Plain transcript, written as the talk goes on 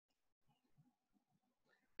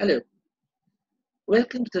Hello,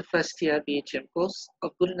 welcome to the first year BHM course of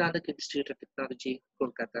Guru Nanak Institute of Technology,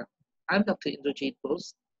 Kolkata. I'm Dr. Indrajit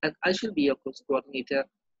Bose and I shall be your course coordinator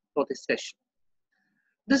for this session.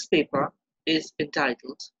 This paper is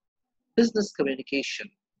entitled Business Communication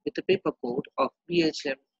with the paper code of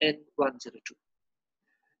BHM N102.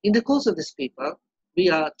 In the course of this paper, we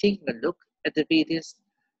are taking a look at the various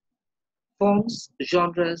forms,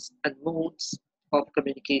 genres, and modes of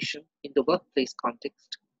communication in the workplace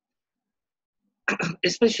context,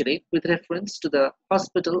 especially with reference to the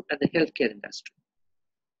hospital and the healthcare industry.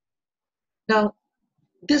 Now,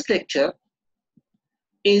 this lecture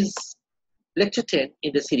is lecture 10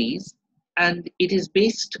 in the series, and it is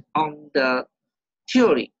based on the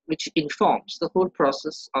theory which informs the whole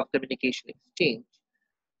process of communication exchange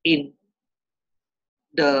in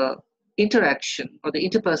the interaction or the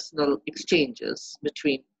interpersonal exchanges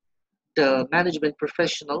between the management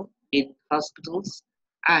professional in hospitals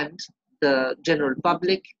and the general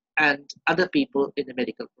public and other people in the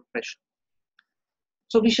medical profession.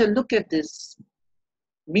 So we shall look at this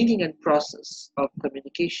meaning and process of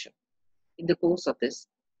communication in the course of this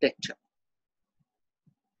lecture.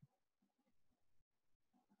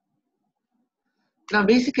 Now,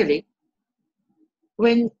 basically,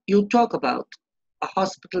 when you talk about a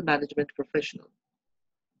hospital management professional,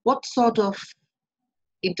 what sort of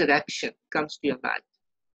interaction comes to your mind?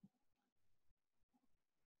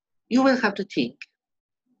 You will have to think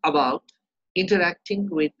about interacting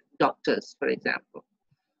with doctors, for example.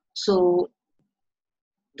 So,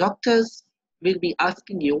 doctors will be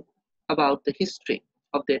asking you about the history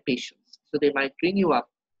of their patients. So, they might ring you up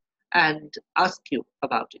and ask you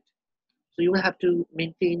about it. So, you will have to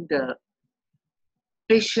maintain the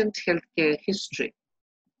patient healthcare history.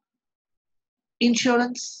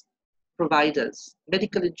 Insurance providers,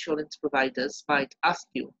 medical insurance providers might ask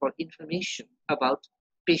you for information about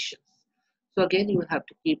patients. So again, you will have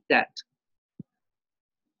to keep that.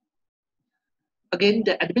 Again,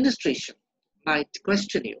 the administration might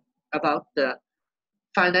question you about the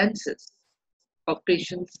finances of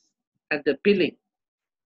patients and the billing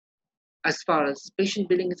as far as patient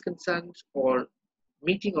billing is concerned, or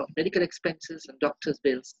meeting of medical expenses and doctor's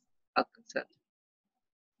bills are concerned.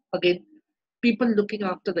 Again, people looking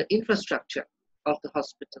after the infrastructure of the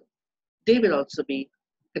hospital, they will also be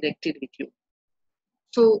connected with you.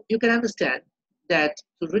 So you can understand that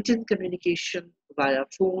through written communication via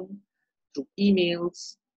phone, through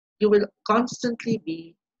emails, you will constantly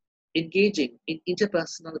be engaging in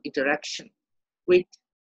interpersonal interaction with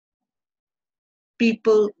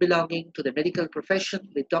people belonging to the medical profession,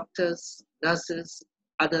 with doctors, nurses,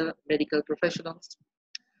 other medical professionals,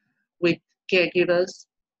 with caregivers,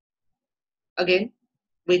 again,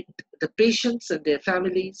 with the patients and their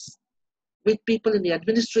families, with people in the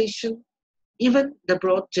administration, even the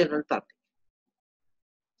broad general public.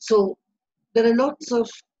 So there are lots of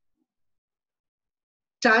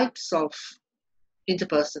types of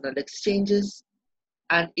interpersonal exchanges,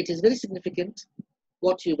 and it is very significant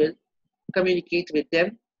what you will communicate with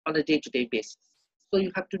them on a day-to-day basis. So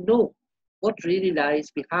you have to know what really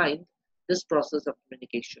lies behind this process of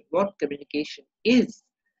communication, what communication is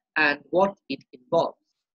and what it involves.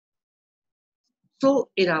 So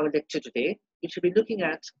in our lecture today, we should be looking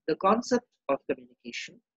at the concept of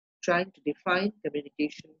communication, trying to define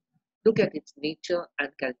communication, look at its nature and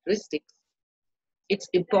characteristics, its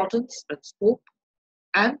importance and scope,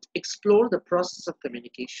 and explore the process of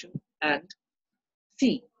communication and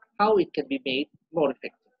see how it can be made more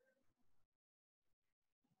effective.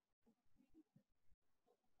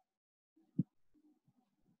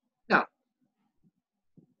 Now,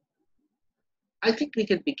 I think we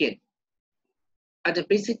can begin at a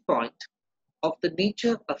basic point of the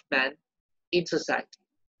nature of man in society.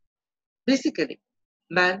 Basically,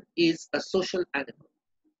 man is a social animal.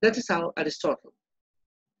 That is how Aristotle,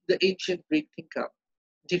 the ancient Greek thinker,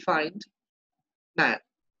 defined man.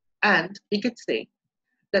 And we can say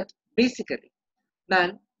that basically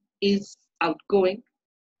man is outgoing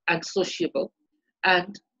and sociable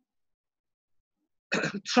and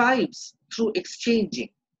thrives through exchanging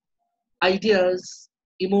ideas,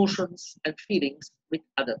 emotions, and feelings with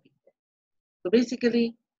other people. So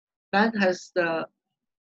basically, man has the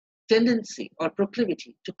tendency or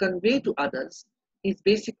proclivity to convey to others his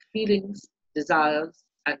basic feelings, desires,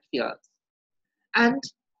 and fears. And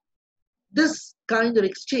this kind of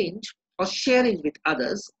exchange or sharing with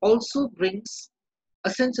others also brings a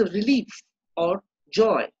sense of relief or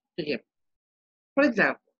joy to him. For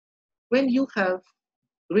example, when you have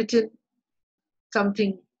written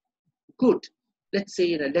something good, let's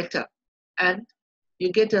say in a letter, and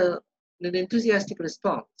you get an enthusiastic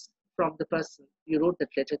response from the person you wrote that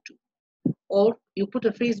letter to. Or you put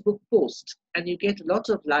a Facebook post and you get lots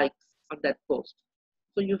of likes on that post.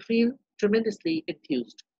 So you feel tremendously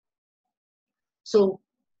enthused. So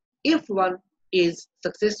if one is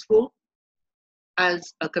successful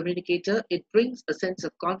as a communicator, it brings a sense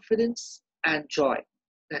of confidence and joy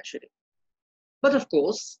naturally. But of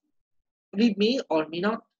course, we may or may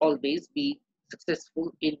not always be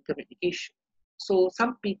successful in communication. So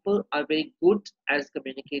some people are very good as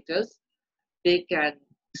communicators. They can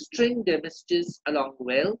string their messages along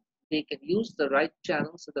well. They can use the right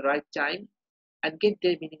channels at the right time and get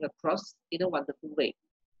their meaning across in a wonderful way.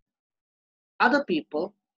 Other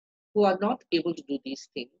people who are not able to do these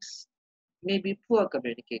things may be poor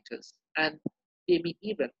communicators, and they may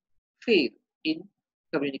even fail in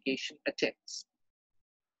communication attempts.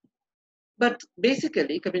 But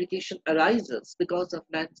basically, communication arises because of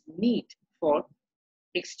man's need for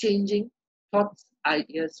exchanging thoughts,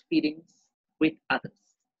 ideas, feelings with others.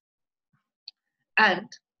 And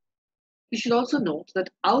we should also note that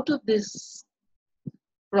out of this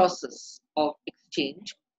process of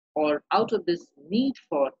exchange, or out of this need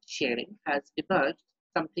for sharing, has emerged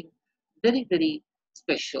something very, very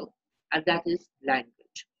special, and that is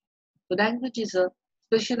language. So language is a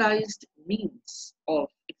specialized means of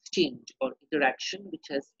exchange or interaction which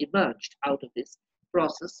has emerged out of this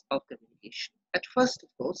process of communication. At first, of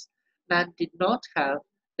course, man did not have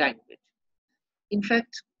language. In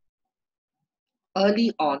fact,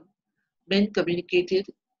 early on, men communicated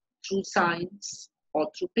through signs or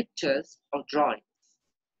through pictures or drawings.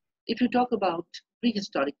 If you talk about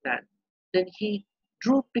prehistoric man, then he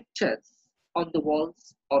drew pictures on the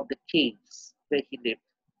walls of the caves where he lived.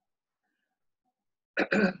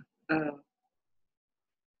 uh,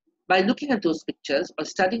 by looking at those pictures or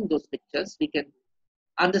studying those pictures, we can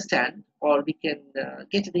understand, or we can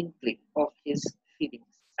get an inkling of his feelings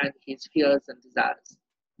and his fears and desires.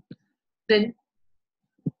 Then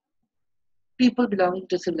people belonging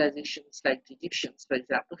to civilizations like the Egyptians, for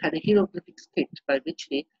example, had a hieroglyphic script by which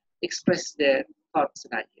they expressed their thoughts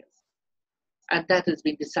and ideas. And that has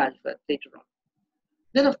been deciphered later on.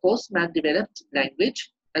 Then, of course, man developed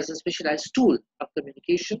language as a specialized tool of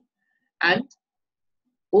communication, and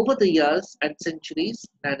over the years and centuries,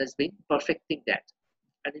 man has been perfecting that.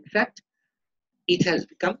 And in fact, it has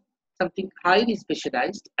become something highly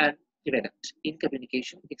specialized and developed in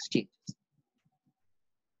communication exchanges.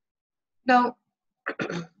 Now,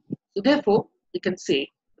 so therefore, we can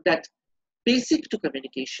say that basic to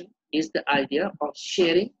communication is the idea of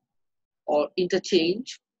sharing or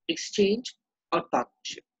interchange, exchange, or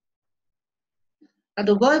partnership. And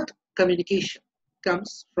the word communication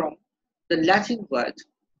comes from the Latin word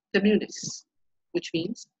communis, which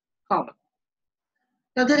means common.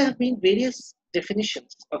 Now, there have been various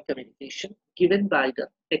definitions of communication given by the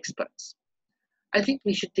experts. I think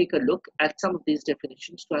we should take a look at some of these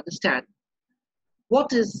definitions to understand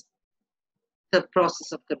what is the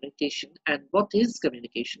process of communication and what is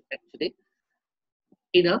communication actually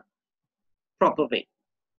in a proper way.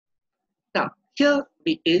 Now, here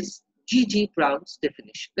is G.G. Brown's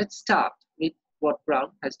definition. Let's start with what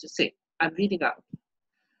Brown has to say. I'm reading out.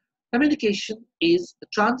 Communication is the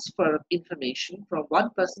transfer of information from one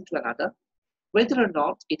person to another, whether or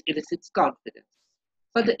not it elicits confidence.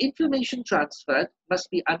 But the information transferred must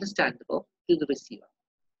be understandable to the receiver.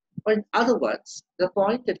 Or in other words, the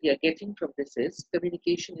point that we are getting from this is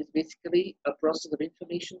communication is basically a process of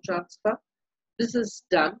information transfer. This is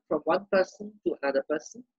done from one person to another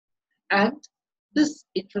person, and this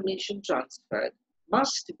information transferred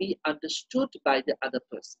must be understood by the other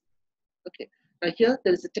person. Okay. Now here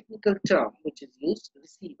there is a technical term which is used,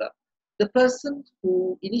 receiver. The person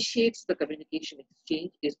who initiates the communication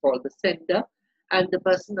exchange is called the sender, and the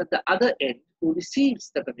person at the other end who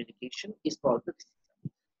receives the communication is called the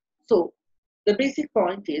receiver. So the basic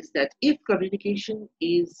point is that if communication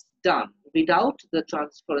is done without the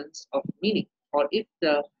transference of meaning, or if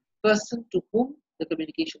the person to whom the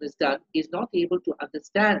communication is done is not able to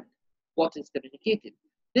understand what is communicated,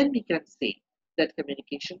 then we can say that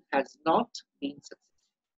communication has not been successful.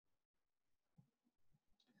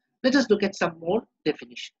 Let us look at some more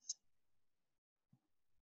definitions.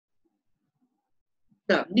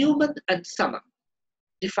 Now, Newman and Summer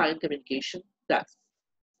define communication thus.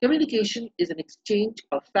 Communication is an exchange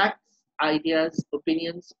of facts, ideas,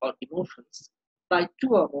 opinions, or emotions by two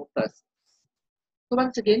or more persons. So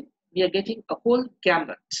once again, we are getting a whole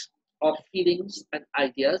gamut of feelings and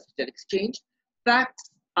ideas which are exchanged, facts,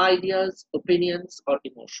 ideas, opinions, or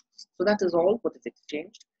emotions. So that is all what is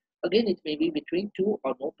exchanged. Again, it may be between two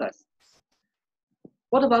or more persons.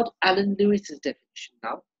 What about Alan Lewis's definition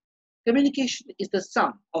now? Communication is the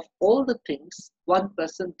sum of all the things one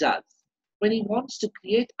person does when he wants to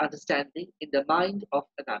create understanding in the mind of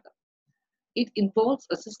another. It involves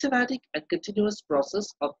a systematic and continuous process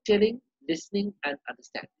of telling, listening, and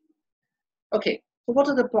understanding. Okay, so what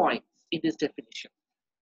are the points in this definition?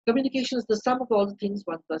 Communication is the sum of all the things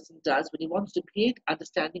one person does when he wants to create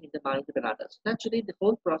understanding in the mind of another. So naturally, the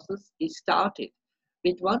whole process is started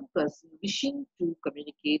with one person wishing to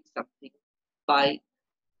communicate something by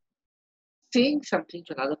saying something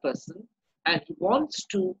to another person, and he wants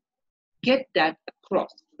to get that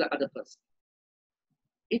across to the other person.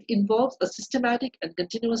 It involves a systematic and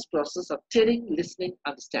continuous process of telling, listening,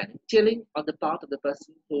 understanding. Telling on the part of the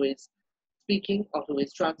person who is speaking or who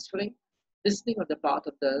is transferring, listening on the part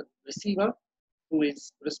of the receiver who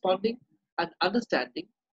is responding, and understanding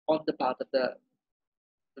on the part of the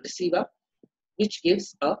receiver, which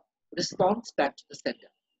gives a response back to the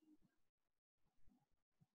sender.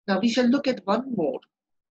 Now we shall look at one more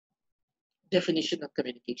definition of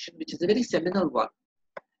communication, which is a very seminal one,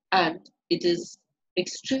 and it is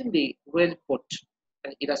extremely well put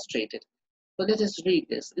and illustrated. So let us read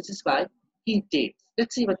this. This is by Keith Davis.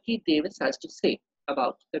 Let's see what Keith Davis has to say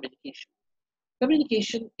about communication.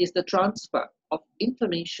 Communication is the transfer of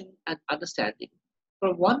information and understanding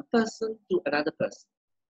from one person to another person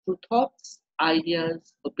through thoughts,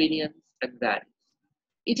 ideas, opinions, and values.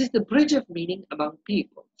 It is the bridge of meaning among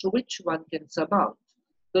people through which one can surmount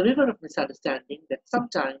the river of misunderstanding that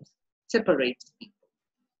sometimes separates people.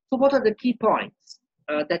 So what are the key points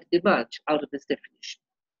that emerge out of this definition?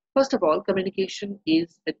 First of all, communication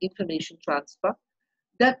is an information transfer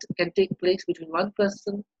that can take place between one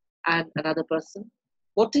person and another person.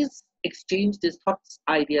 What is exchanged is thoughts,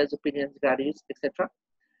 ideas, opinions, values, etc.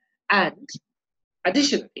 And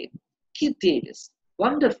additionally, Keith Davis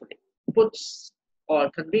wonderfully puts or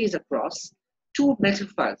conveys across two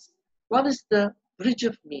metaphors. One is the bridge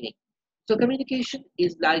of meaning. So communication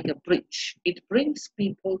is like a bridge. It brings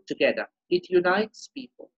people together. It unites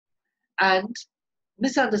people. And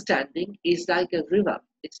misunderstanding is like a river.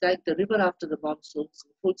 It's like the river after the monsoons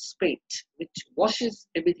in full spate, which washes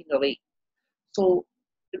everything away. So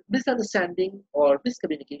misunderstanding or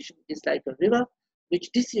miscommunication is like a river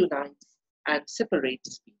which disunites and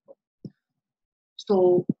separates people.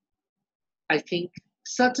 So I think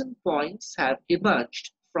certain points have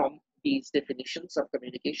emerged from these definitions of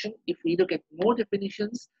communication. If we look at more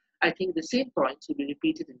definitions, I think the same points will be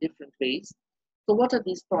repeated in different ways. So what are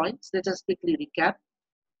these points? Let us quickly recap.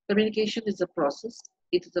 Communication is a process.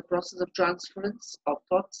 It is a process of transference of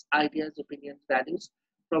thoughts, ideas, opinions, values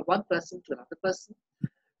from one person to another person.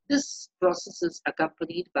 This process is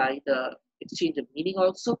accompanied by the exchange of meaning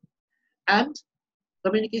also. And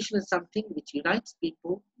communication is something which unites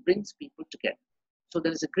people, brings people together. So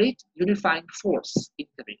there is a great unifying force in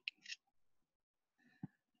communication.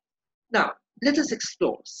 Now, let us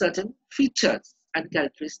explore certain features and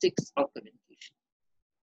characteristics of communication.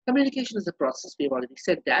 Communication is a process, we have already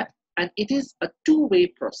said that, and it is a two-way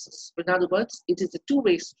process. In other words, it is a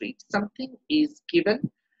two-way street. Something is given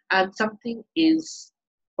and something is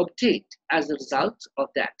obtained as a result of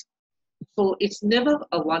that. So it's never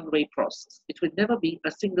a one-way process. It will never be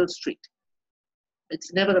a single street.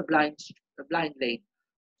 It's never a blind lane.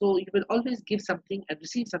 So you will always give something and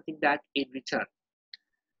receive something back in return.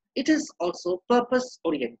 It is also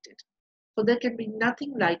purpose-oriented. So there can be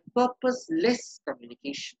nothing like purposeless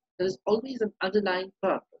communication. There is always an underlying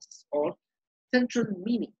purpose or central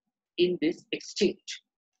meaning in this exchange.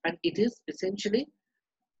 And it is essentially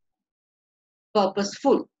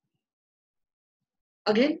purposeful.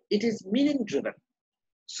 Again, it is meaning-driven.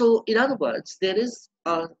 So in other words, there is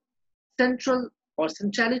a central or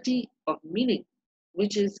centrality of meaning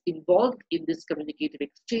which is involved in this communicative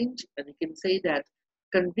exchange, and you can say that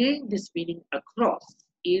conveying this meaning across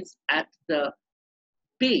is at the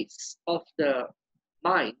base of the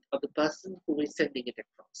mind of the person who is sending it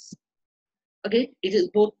across. Again, it is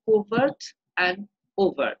both covert and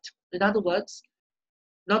overt. In other words,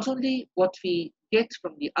 not only what we get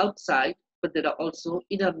from the outside, but there are also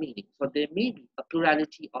inner meanings, or there may be a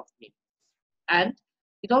plurality of meanings. And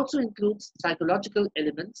it also includes psychological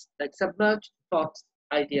elements like submerged thoughts,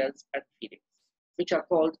 ideas, and feelings, which are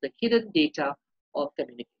called the hidden data of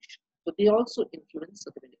communication. So they also influence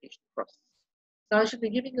the communication process. So I should be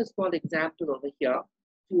giving a small example over here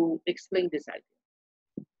to explain this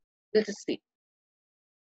idea. Let us see.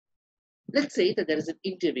 Let's say that there is an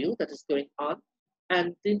interview that is going on,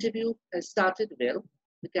 and the interview has started well.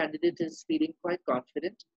 The candidate is feeling quite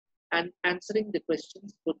confident and answering the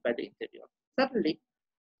questions put by the interviewer. Suddenly,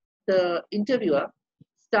 the interviewer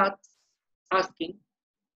starts asking,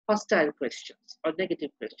 hostile questions or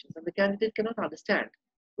negative questions, and the candidate cannot understand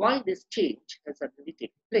why this change has suddenly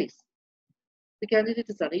taken place. The candidate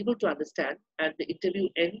is unable to understand, and the interview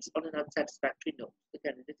ends on an unsatisfactory note. The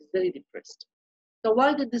candidate is very depressed. Now,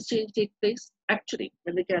 why did this change take place? Actually,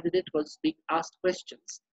 when the candidate was being asked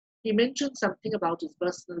questions, he mentioned something about his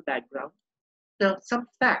personal background, some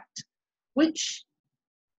fact, which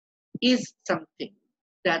is something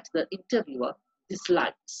that the interviewer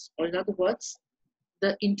dislikes. Or in other words,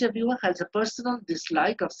 the interviewer has a personal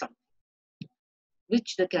dislike of something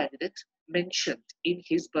which the candidate mentioned in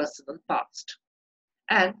his personal past.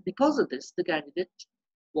 And because of this, the candidate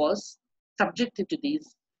was subjected to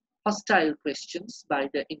these hostile questions by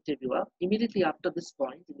the interviewer immediately after this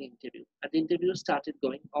point in the interview. And the interview started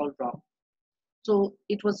going all wrong. So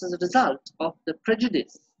it was as a result of the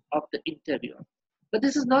prejudice of the interviewer. But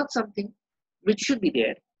this is not something which should be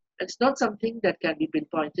there. It's not something that can be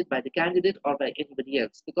pinpointed by the candidate or by anybody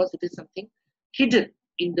else, because it is something hidden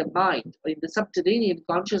in the mind or in the subterranean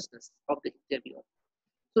consciousness of the interviewer.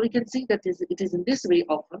 So we can see that it is in this way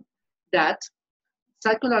often that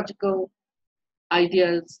psychological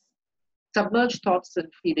ideas, submerged thoughts and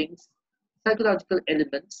feelings, psychological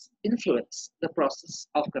elements influence the process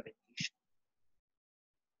of communication.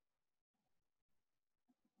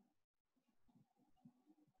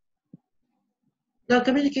 Now,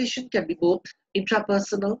 communication can be both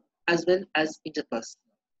intrapersonal as well as interpersonal.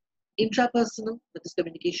 Intrapersonal, that is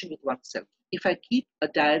communication with oneself. If I keep a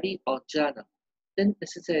diary or journal, then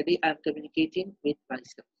necessarily I'm communicating with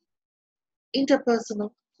myself.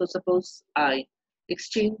 Interpersonal, so suppose I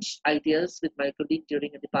exchange ideas with my colleague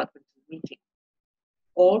during a departmental meeting,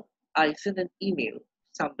 or I send an email to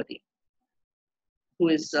somebody who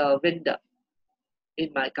is a vendor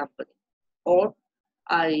in my company, or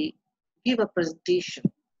I give a presentation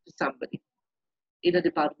to somebody in a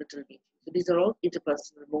departmental meeting. So these are all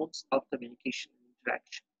interpersonal modes of communication and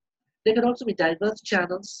interaction. There can also be diverse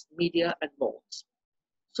channels, media, and modes.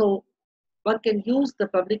 So one can use the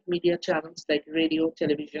public media channels like radio,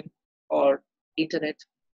 television, or internet,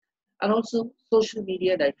 and also social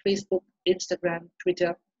media like Facebook, Instagram,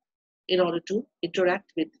 Twitter, in order to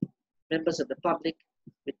interact with members of the public,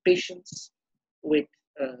 with patients, with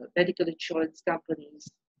medical insurance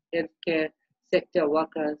companies, healthcare sector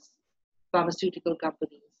workers, pharmaceutical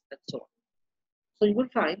companies, and so on. So you will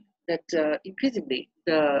find that increasingly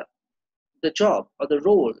the job or the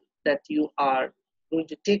role that you are going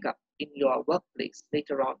to take up in your workplace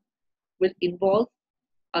later on will involve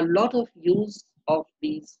a lot of use of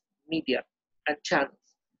these media and channels.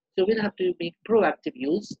 So we'll have to make proactive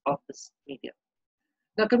use of this media.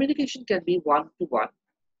 Now, communication can be one-to-one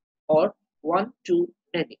or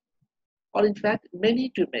one-to-many, or in fact,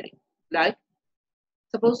 many-to-many. Like,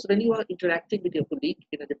 suppose when you are interacting with your colleague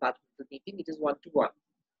in a departmental meeting, it is one-to-one.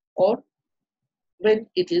 Or when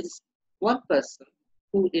it is one person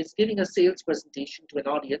who is giving a sales presentation to an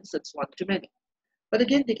audience, it's one-to-many. But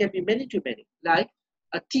again, they can be many-to-many, like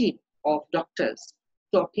a team of doctors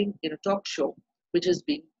talking in a talk show, which is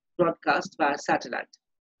being broadcast via satellite.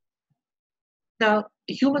 Now,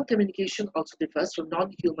 human communication also differs from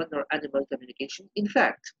non-human or animal communication. In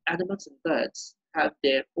fact, animals and birds have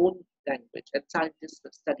their own language, and scientists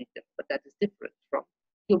have studied them, but that is different from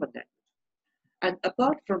human language. And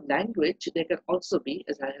apart from language, there can also be,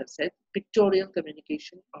 as I have said, pictorial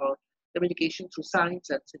communication or communication through signs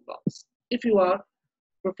and symbols. If you are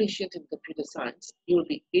proficient in computer science, you will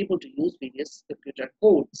be able to use various computer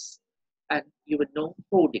codes, and you will know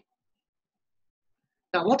coding.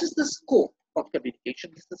 Now, what is the scope of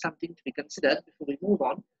communication? This is something to be considered before we move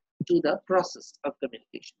on to the process of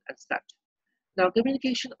communication as such. Now,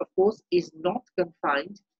 communication, of course, is not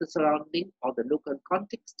confined to the surrounding or the local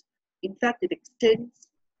context. In fact, it extends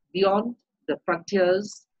beyond the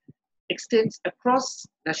frontiers, extends across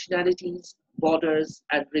nationalities, borders,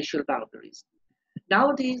 and racial boundaries.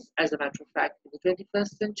 Nowadays, as a matter of fact, in the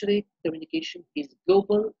 21st century, communication is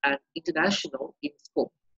global and international in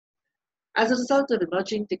scope. As a result of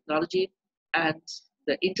emerging technology and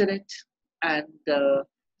the internet and the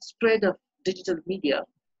spread of digital media,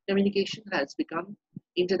 communication has become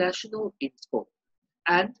international in scope.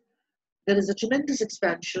 And there is a tremendous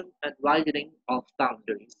expansion and widening of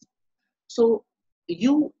boundaries. So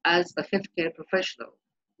you as a healthcare professional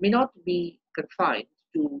may not be confined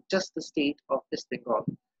to just the state of West Bengal.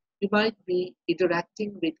 You might be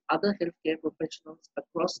interacting with other healthcare professionals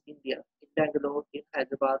across India, in Bangalore, in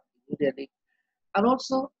Hyderabad, in New Delhi, and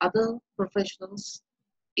also other professionals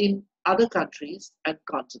in other countries and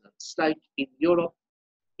continents, like in Europe,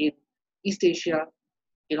 in East Asia,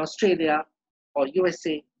 in Australia, or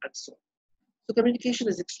USA, and so on. So communication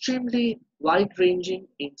is extremely wide-ranging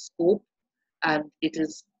in scope, and it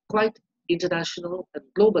is quite international and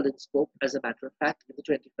global in scope, as a matter of fact, in the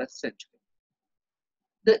 21st century.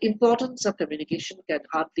 The importance of communication can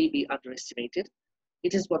hardly be underestimated.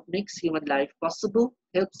 It is what makes human life possible,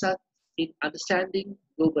 helps us in understanding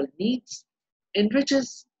global needs,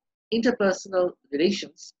 enriches interpersonal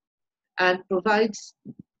relations, and provides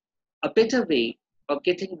a better way of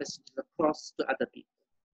getting messages across to other people.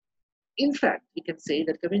 In fact, we can say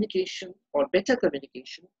that communication or better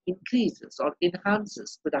communication increases or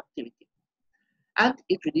enhances productivity, and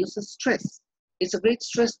it reduces stress. It's a great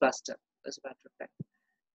stress buster, as a matter of fact.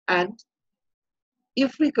 And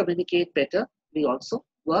if we communicate better, we also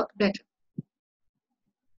work better.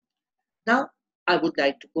 Now, I would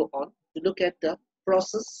like to go on to look at the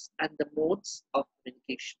process and the modes of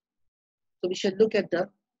communication. So we shall look at the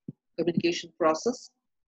communication process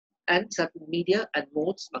and certain media and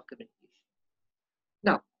modes of communication.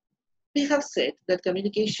 Now, we have said that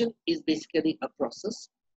communication is basically a process,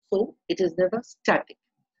 so it is never static.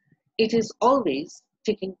 It is always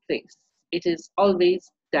taking place. It is always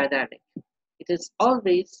dynamic. It is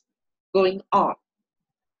always going on.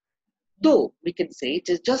 Though we can say it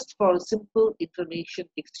is just for a simple information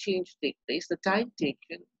exchange to take place, the time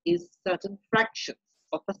taken is certain fractions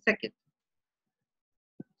of a second.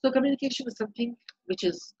 So communication is something which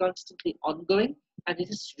is constantly ongoing, and it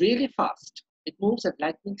is really fast. It moves at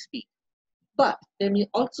lightning speed. But there may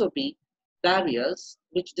also be barriers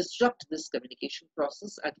which disrupt this communication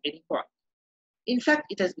process at any point. In fact,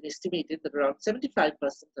 it has been estimated that around 75%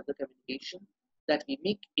 of the communication that we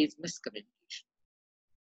make is miscommunication.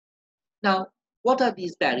 Now, what are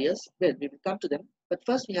these barriers? Well, we will come to them, but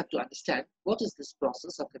first we have to understand what is this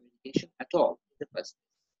process of communication at all in the first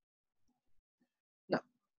place. Now,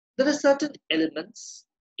 there are certain elements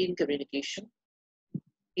in communication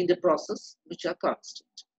in the process which are constant.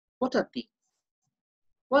 What are these?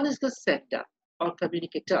 One is the sender or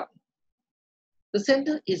communicator. The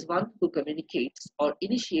sender is one who communicates or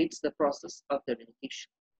initiates the process of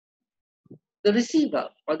communication. The receiver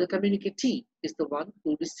or the communicatee is the one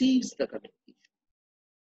who receives the communication.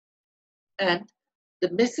 And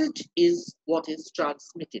the message is what is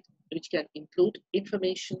transmitted, which can include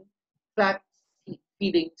information, facts,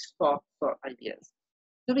 feelings, thoughts, or ideas.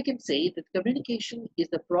 So we can say that communication is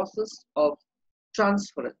the process of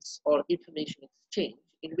transference or information exchange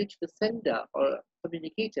in which the sender or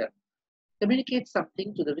communicator communicates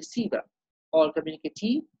something to the receiver or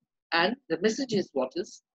communicatee, and the message is what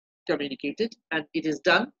is communicated, and it is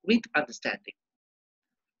done with understanding.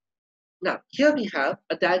 Now, here we have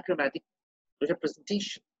a diagrammatic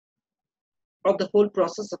representation of the whole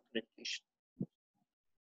process of communication.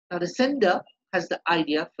 Now, the sender has the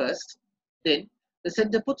idea first, then the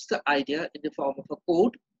sender puts the idea in the form of a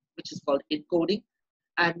code, which is called encoding,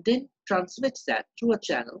 and then transmits that through a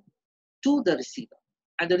channel to the receiver.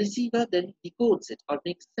 And the receiver then decodes it or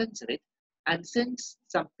makes sense of it and sends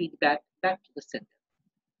some feedback back to the sender.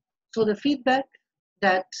 So the feedback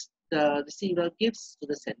that the receiver gives to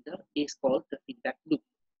the sender is called the feedback loop.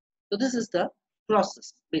 So this is the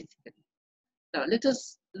process, basically. Now let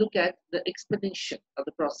us look at the explanation of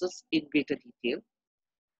the process in greater detail.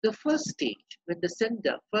 The first stage, when the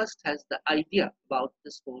sender first has the idea about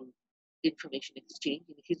this whole information exchange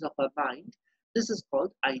in his or her mind, this is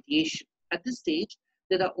called ideation. At this stage,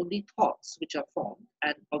 there are only thoughts which are formed,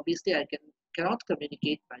 and obviously I cannot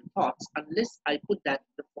communicate my thoughts unless I put that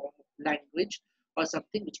in the form of language or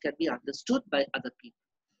something which can be understood by other people.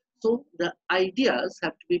 So the ideas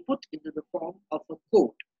have to be put into the form of a code,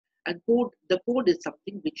 and the code is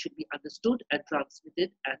something which should be understood and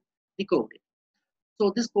transmitted and decoded.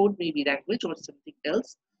 So this code may be language or something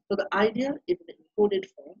else. So the idea in the encoded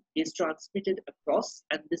form is transmitted across,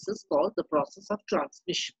 and this is called the process of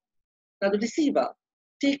transmission. Now the receiver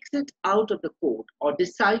takes it out of the code or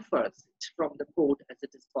deciphers it from the code, as it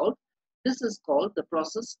is called. This is called the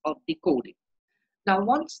process of decoding. Now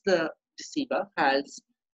once the receiver has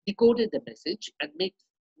decoded the message and make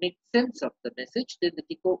sense of the message, then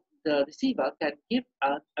the receiver can give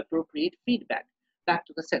an appropriate feedback back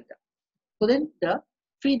to the sender. So then the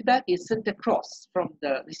feedback is sent across from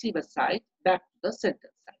the receiver side back to the sender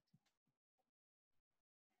side.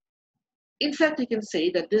 In fact, we can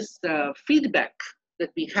say that this feedback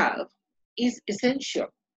that we have is essential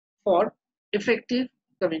for effective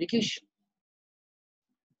communication.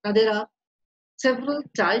 Now, there are several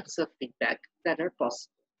types of feedback that are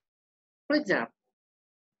possible. For example,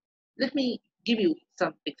 let me give you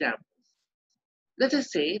some examples. Let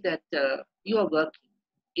us say that you are working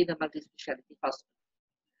in a multi-specialty hospital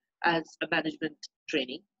as a management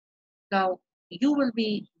training. Now, you will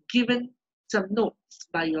be given some notes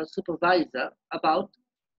by your supervisor about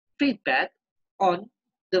feedback on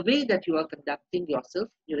the way that you are conducting yourself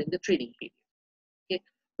during the training period. Okay,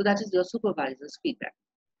 so that is your supervisor's feedback.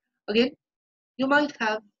 Again, you might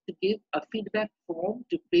have to give a feedback form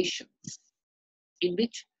to patients in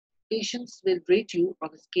which patients will rate you on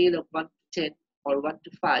a scale of 1 to 10 or 1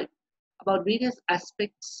 to 5 about various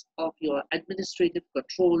aspects of your administrative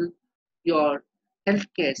control, your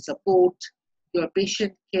healthcare support, your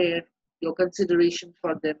patient care, your consideration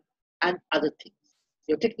for them, and other things,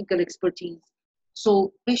 your technical expertise.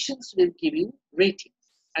 So patients will give you ratings,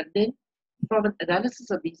 and then from an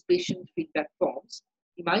analysis of these patient feedback forms,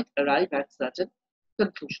 you might arrive at certain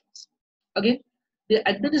conclusions. Again, the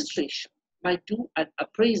administration might do an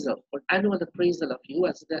appraisal or annual appraisal of you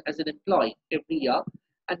as an employee every year,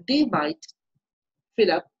 and they might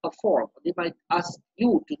fill up a form. They might ask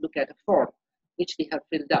you to look at a form which they have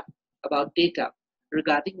filled up about data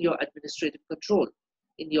regarding your administrative control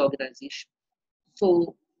in the organization.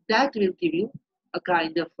 So that will give you a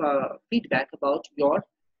kind of feedback about your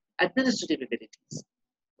administrative abilities.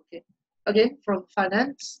 Okay. Again, from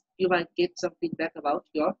finance, you might get some feedback about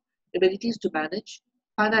your abilities to manage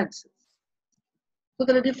finances. So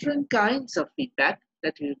there are different kinds of feedback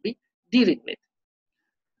that you will be dealing with.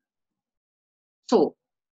 So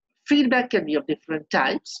feedback can be of different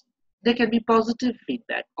types. There can be positive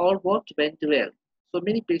feedback or what went well. So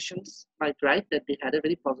many patients might write that they had a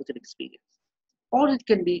very positive experience. Or it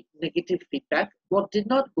can be negative feedback, what did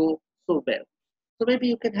not go so well. So maybe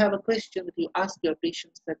you can have a question that you ask your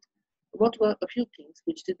patients that what were a few things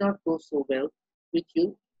which did not go so well with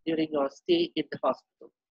you during your stay in the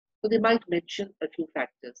hospital. So they might mention a few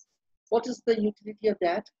factors. What is the utility of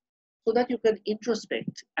that? So that you can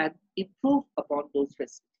introspect and improve upon those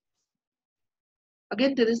facilities.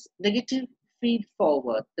 Again, there is negative feed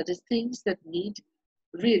forward, that is things that need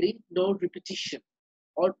really no repetition,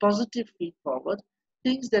 or positive feed forward,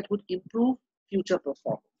 things that would improve future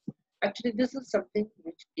performance. Actually, this is something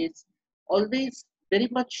which is always very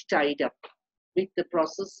much tied up with the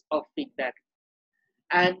process of feedback.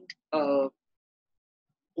 And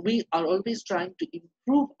we are always trying to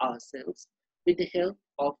improve ourselves with the help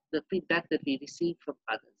of the feedback that we receive from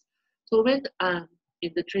others. So when I'm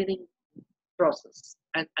in the training process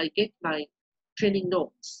and I get my training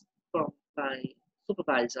notes from my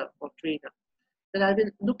supervisor or trainer, then I will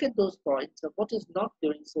look at those points of what is not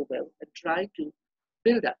going so well and try to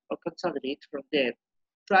build up or consolidate from there,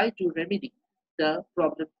 try to remedy the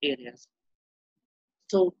problem areas.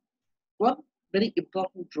 So one very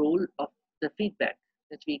important role of the feedback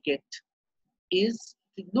that we get is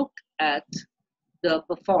to look at the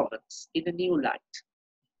performance in a new light.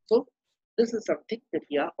 So this is something that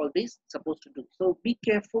we are always supposed to do. So be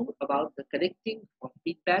careful about the collecting of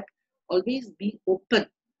feedback. Always be open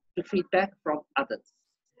to feedback from others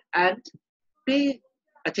and pay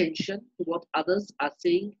attention to what others are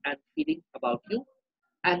saying and feeling about you,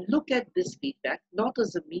 and look at this feedback not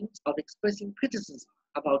as a means of expressing criticism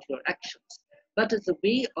about your actions, but as a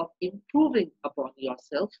way of improving upon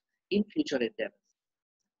yourself in future endeavors.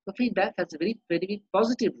 So feedback has a very, very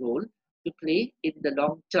positive role to play in the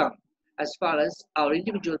long term as far as our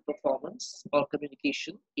individual performance or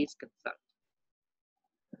communication is concerned.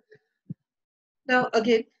 Now,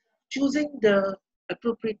 again, choosing the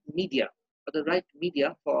appropriate media or the right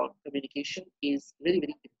media for communication is very,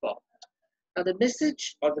 very important. Now, the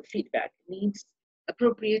message or the feedback needs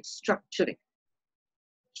appropriate structuring.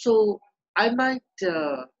 So, I might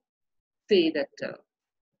say that,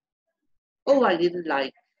 oh, I didn't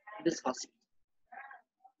like this hospital.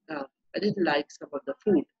 I didn't like some of the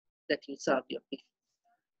food that you serve your patients.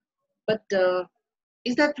 But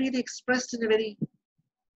is that really expressed in a very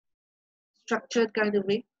structured kind of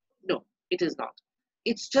way? No, it is not.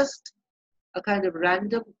 It's just a kind of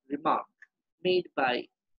random remark made by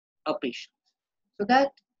a patient. So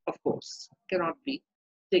that, of course, cannot be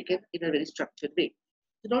taken in a very structured way.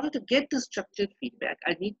 In order to get the structured feedback,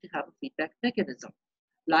 I need to have a feedback mechanism.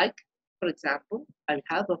 Like, for example, I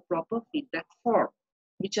have a proper feedback form,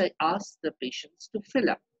 which I ask the patients to fill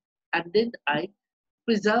up. And then I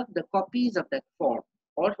preserve the copies of that form,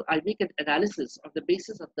 or I make an analysis on the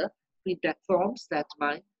basis of the feedback forms that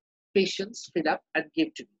my patients fill up and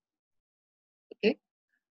give to me. Okay?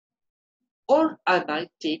 Or I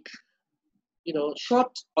might take,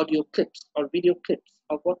 short audio clips or video clips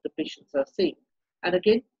of what the patients are saying, and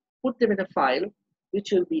again put them in a file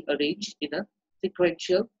which will be arranged in a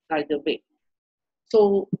sequential kind of way.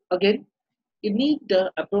 So again, you need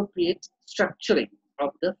the appropriate structuring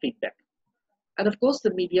of the feedback. And of course,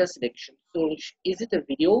 the media selection. So is it a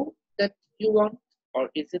video that you want, or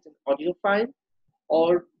is it an audio file,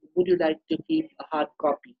 or would you like to keep a hard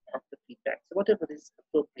copy of the feedback? So whatever is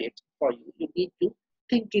appropriate for you, you need to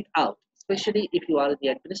think it out. Especially if you are in the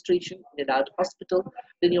administration in a large hospital,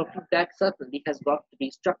 then your feedback certainly has got to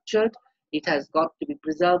be structured. It has got to be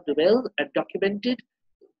preserved well and documented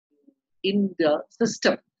in the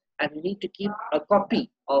system. And you need to keep a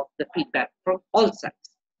copy of the feedback from all sides.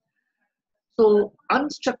 So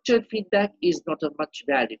unstructured feedback is not of much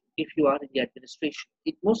value if you are in the administration.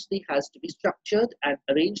 It mostly has to be structured and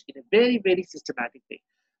arranged in a very, very systematic way.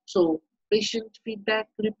 So patient feedback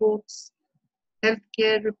reports,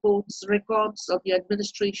 healthcare reports, records of the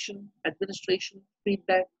administration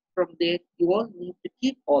feedback from there, you all need to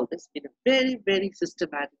keep all this in a very, very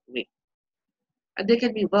systematic way. And there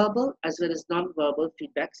can be verbal as well as non-verbal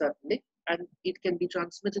feedback certainly, and it can be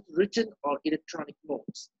transmitted written or electronic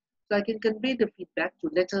modes. So I can convey the feedback to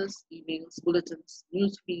letters, emails, bulletins,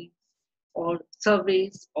 news feeds, or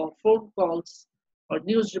surveys, or phone calls, or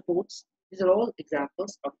news reports. These are all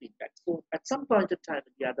examples of feedback. So at some point of time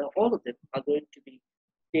or the other, all of them are going to be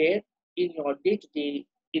there in your day-to-day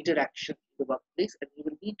interaction in the workplace, and you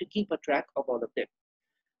will need to keep a track of all of them.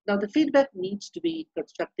 Now, the feedback needs to be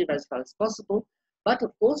constructive as far as possible, but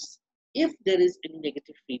of course, if there is any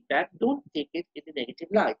negative feedback, don't take it in a negative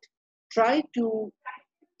light. Try to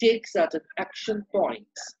take certain action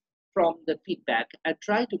points from the feedback and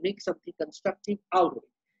try to make something constructive out of it.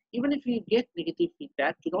 Even if you get negative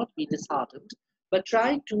feedback, do not be disheartened, but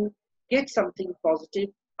try to get something positive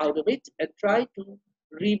out of it and try to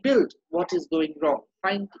rebuild what is going wrong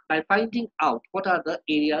by finding out what are the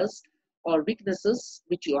areas or weaknesses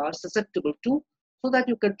which you are susceptible to, so that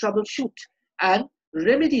you can troubleshoot and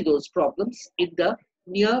remedy those problems in the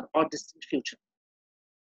near or distant future.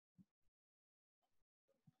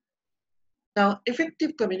 Now,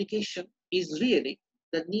 effective communication is really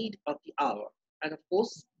the need of the hour. And of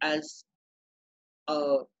course, as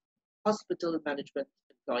a hospital management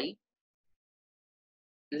employee,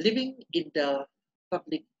 living in the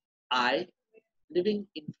public eye, living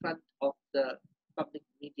in front of the public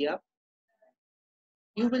media,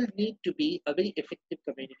 you will need to be a very effective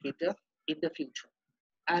communicator in the future.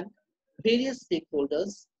 And various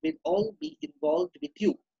stakeholders will all be involved with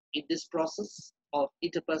you in this process of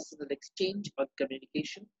interpersonal exchange or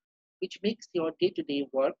communication, which makes your day-to-day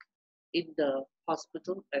work in the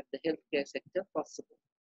hospital and the healthcare sector possible.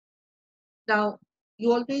 Now,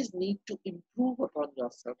 you always need to improve upon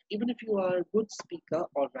yourself. Even if you are a good speaker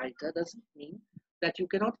or writer, doesn't mean that you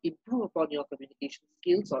cannot improve upon your communication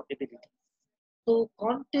skills or abilities. So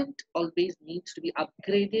content always needs to be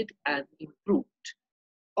upgraded and improved.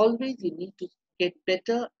 Always you need to get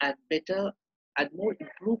better and more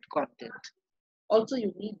improved content. Also,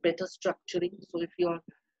 you need better structuring. So if your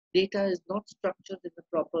data is not structured in the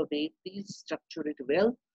proper way, please structure it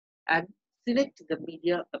well and select the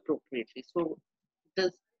media appropriately. So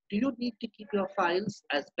do you need to keep your files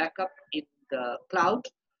as backup in the cloud,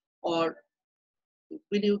 or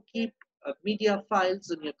will you keep media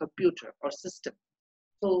files on your computer or system?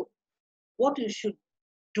 So what you should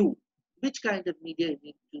do, which kind of media you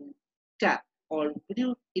need to tap, or will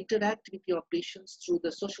you interact with your patients through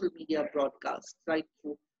the social media broadcasts, right,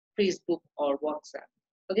 through Facebook or WhatsApp?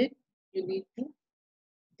 Again, you need to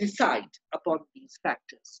decide upon these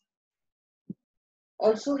factors.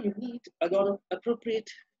 Also, you need a lot of appropriate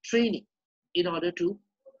training in order to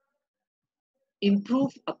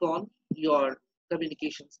improve upon your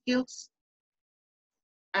communication skills.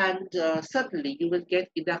 And certainly you will get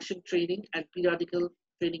induction training, and periodical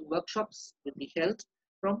training workshops will be held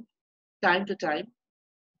from time to time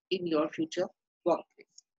in your future workplace.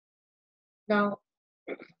 Now,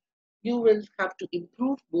 you will have to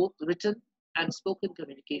improve both written and spoken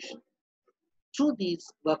communication through these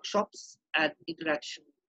workshops and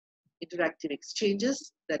interactive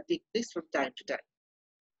exchanges that take place from time to time.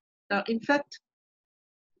 Now, in fact,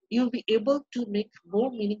 you'll be able to make more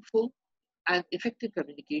meaningful and effective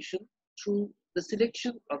communication through the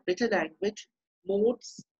selection of better language,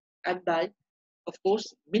 modes, and by, of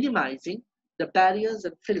course, minimizing the barriers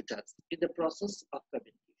and filters in the process of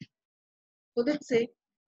communication. So let's say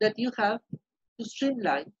that you have to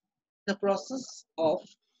streamline the process of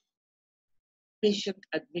patient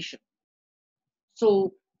admission.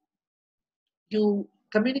 So you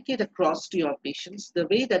communicate across to your patients the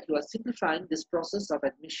way that you are simplifying this process of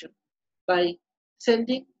admission by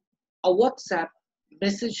sending a WhatsApp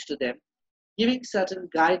message to them, giving certain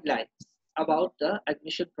guidelines about the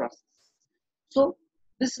admission process. So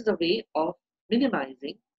this is a way of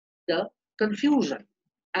minimizing the confusion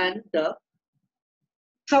and the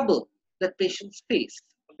trouble that patients face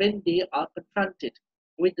when they are confronted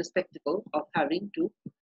with the spectacle of having to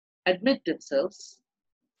admit themselves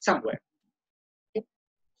somewhere. Okay?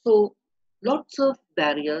 So lots of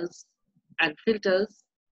barriers and filters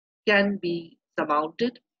can be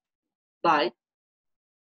surmounted by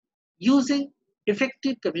using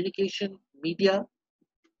effective communication media,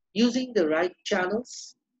 using the right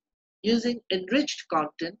channels, using enriched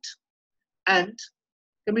content, and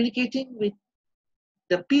communicating with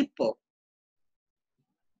the people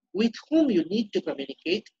with whom you need to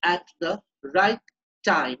communicate at the right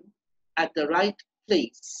time, at the right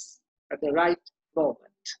place, at the right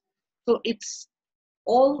moment. So it's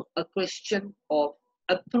all a question of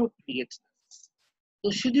appropriateness.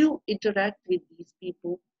 So should you interact with these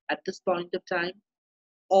people at this point of time?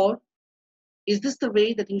 Or is this the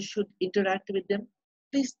way that you should interact with them?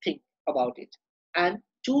 Please think about it and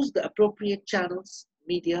choose the appropriate channels,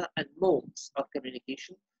 media, and modes of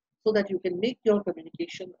communication so that you can make your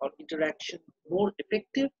communication or interaction more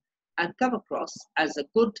effective and come across as a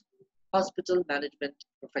good hospital management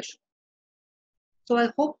professional. So I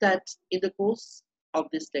hope that in the course of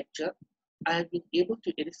this lecture, I have been able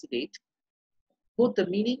to elucidate both the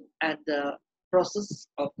meaning and the process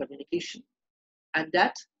of communication, and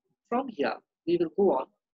that from here we will go on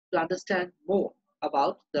to understand more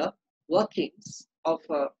about the workings of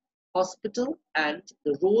a hospital and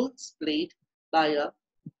the roles played by a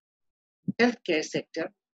healthcare sector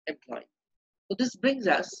employee. So this brings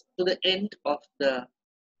us to the end of the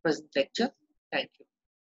present lecture. Thank you.